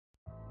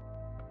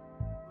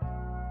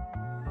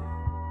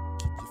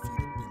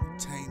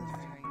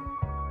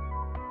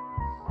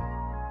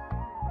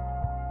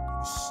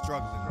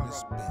struggling in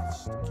this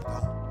bitch, you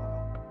know.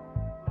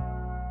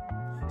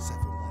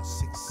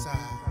 716 side.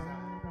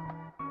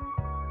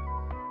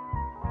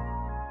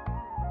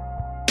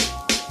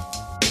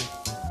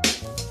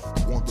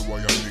 Wonder why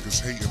y'all niggas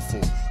hating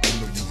for. I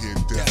know you hear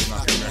death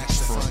knocking at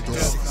your front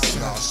door.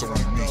 Nah, it's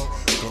only me.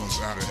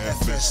 Guns out of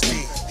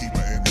FSD. Keep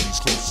my enemies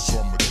closer, so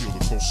I'ma kill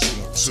the closest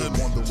one to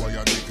me. Wonder why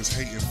y'all niggas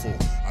hating for.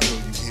 I know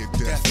you hear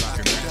death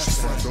knocking at your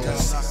front door.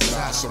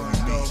 Nah, it's only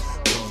me.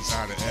 Guns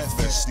out of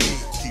FSD.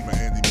 Keep my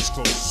enemies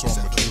closer, so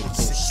I'ma kill the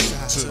closest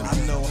one to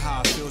me. I know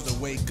how it feels to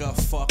wake up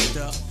fucked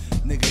up.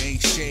 Nigga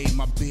ain't shaved,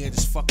 my beard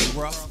is fucking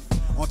rough.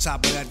 On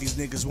top of that, these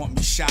niggas want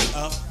me shot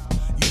up.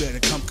 You better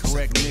come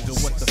correct, nigga,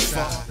 what the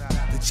fuck?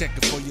 They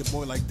checking for your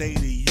boy like they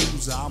the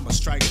user. I'ma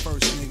strike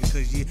first, nigga,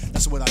 cause yeah,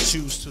 that's what I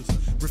choose to.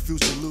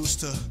 Refuse to lose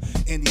to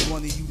any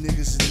one of you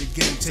niggas in the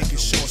game taking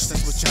shorts,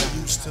 that's what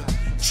y'all used to.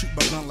 Treat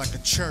my gun like a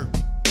chirp.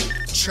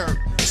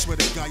 I swear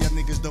to God, y'all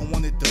niggas don't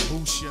want it to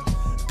boost ya.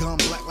 Gun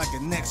black like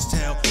a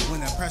Nextel. When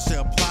that pressure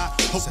apply,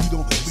 hope you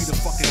don't be the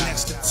fucking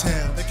next to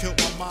tell. They killed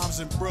my moms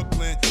in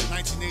Brooklyn,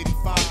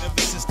 1985.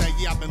 Ever since that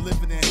year, I've been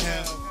living in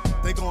hell.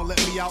 They gon' let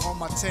me out on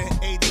my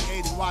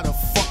 1080. Why the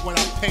fuck would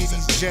I pay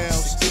these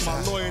jails? Give my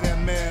lawyer that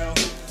mail.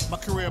 My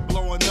career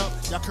blowing up,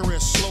 y'all career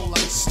slow like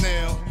a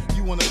snail.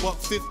 You want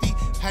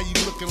 $150? How you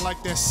looking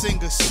like that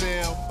singer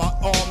sale? By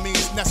all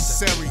means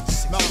necessary.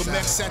 Malcolm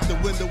X at the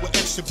window with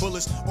extra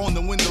bullets on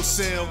the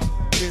windowsill.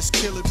 This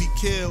killer be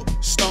killed,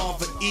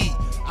 starve or eat.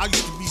 I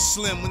used to be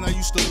slim when I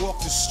used to walk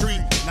the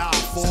street. Now I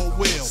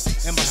 4-wheel,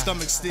 and my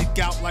stomach stick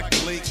out like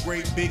the late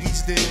great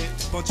Biggie's did.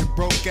 Bunch of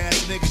broke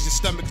ass niggas, your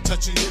stomach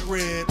touching your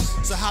ribs.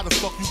 So how the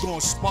fuck you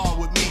gonna spar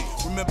with me?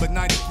 Remember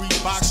 93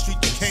 Box Street,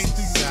 you came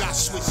through, you got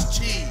Swiss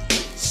cheese.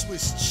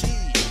 Swiss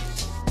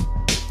cheese.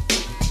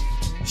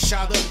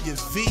 Shot up your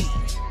V.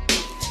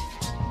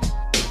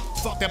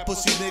 Fuck that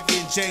pussy nigga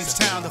in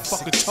Jamestown, the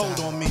fucker told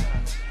on me.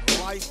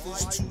 Life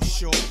is too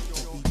short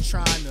to be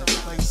trying to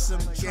play some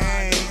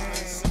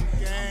games.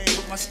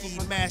 Put my ski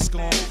mask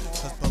on,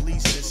 cause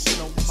police just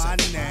know my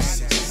name.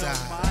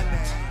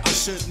 I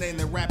should name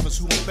the rappers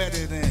who I'm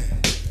better than.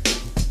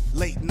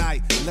 Late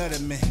night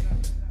Letterman.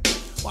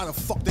 Why the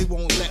fuck they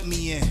won't let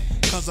me in?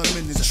 Cause I'm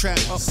in the trap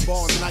up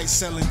all night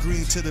selling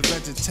green to the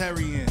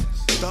vegetarians.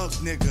 Thug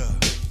nigga,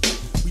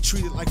 we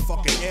treated like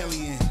fucking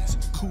aliens.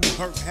 Cool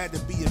Herc had to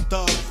be a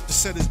thug to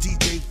set his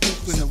DJ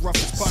booth in the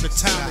roughest part of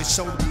town. They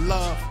showed him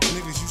love.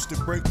 Niggas used to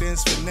break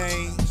dance for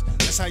names.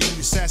 That's how you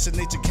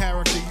assassinate your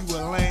character, you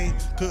a lame.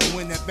 Couldn't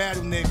win that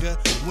battle, nigga.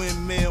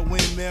 Windmill,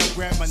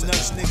 grab my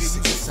nuts, nigga,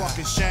 you a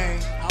fucking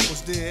shame. I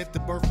was there at the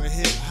birth of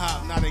hip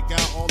hop. Now they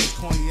got all these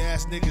corny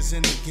ass niggas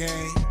in the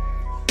game.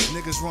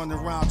 Niggas running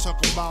around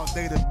talking about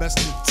they the best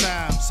of the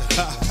time.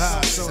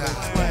 So they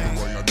claim.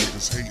 Why y'all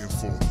niggas hating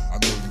for? I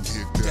know you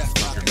hear death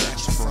knocking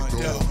at your front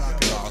door.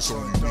 Nah, it's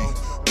only me.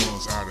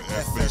 Guns out of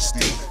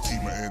FSD.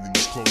 Keep my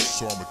enemies close,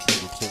 so I'ma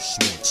kill the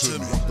closest one to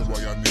me. Wonder why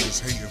y'all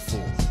niggas hating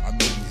for? I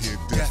know you hear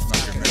death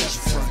knocking at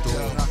your front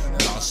door.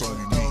 Nah, it's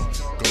only me.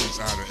 Guns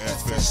out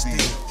of FSD.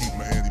 Keep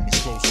my enemies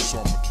close, so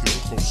I'ma kill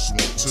the closest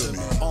one to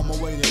me. On my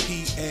way to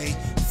PA,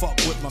 fuck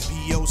what my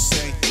PO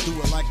say. Do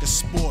it like a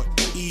sport.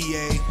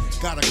 EA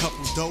got a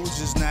couple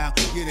doges now.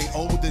 Yeah, they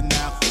older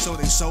now, so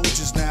they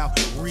soldiers now.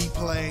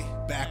 Replay,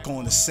 back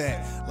on the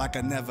set like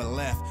I never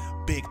left.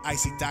 Big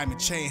icy diamond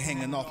chain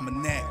hanging off my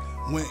neck.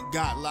 Went,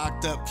 got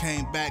locked up,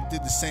 came back,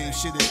 did the same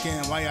shit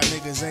again. Why y'all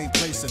niggas ain't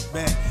place a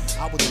bet?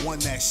 I would've won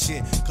that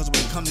shit, cause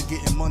when it come to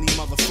getting money,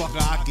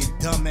 motherfucker, I get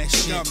dumb as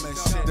shit.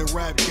 The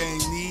rap game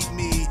need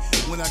me.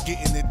 When I get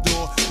in the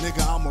door,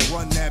 nigga, I'ma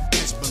run that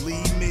bitch,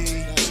 believe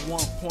me. That's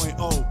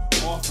 1.0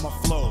 off my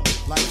flow.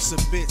 Life's a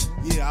bitch,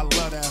 yeah, I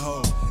love that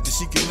hoe. And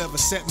she can never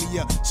set me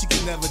up, she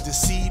can never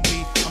deceive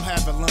me. I'm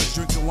having lunch,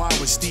 drinking wine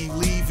with Steve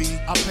Levy.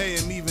 I pay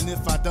him even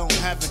if I don't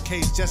have a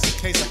case, just in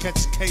case I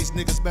catch a case,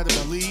 niggas better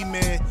believe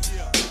me.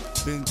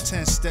 Been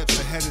 10 steps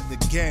ahead of the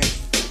game.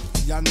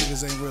 Y'all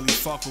niggas ain't really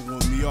fucking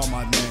with me or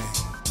my name.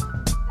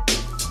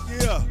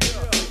 Yeah,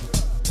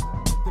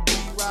 the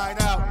beat right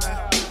out,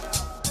 man.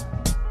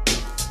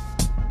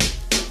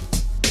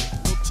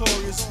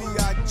 Notorious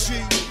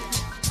B.I.G.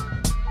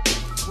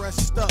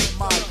 Rest up,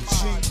 my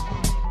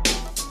G.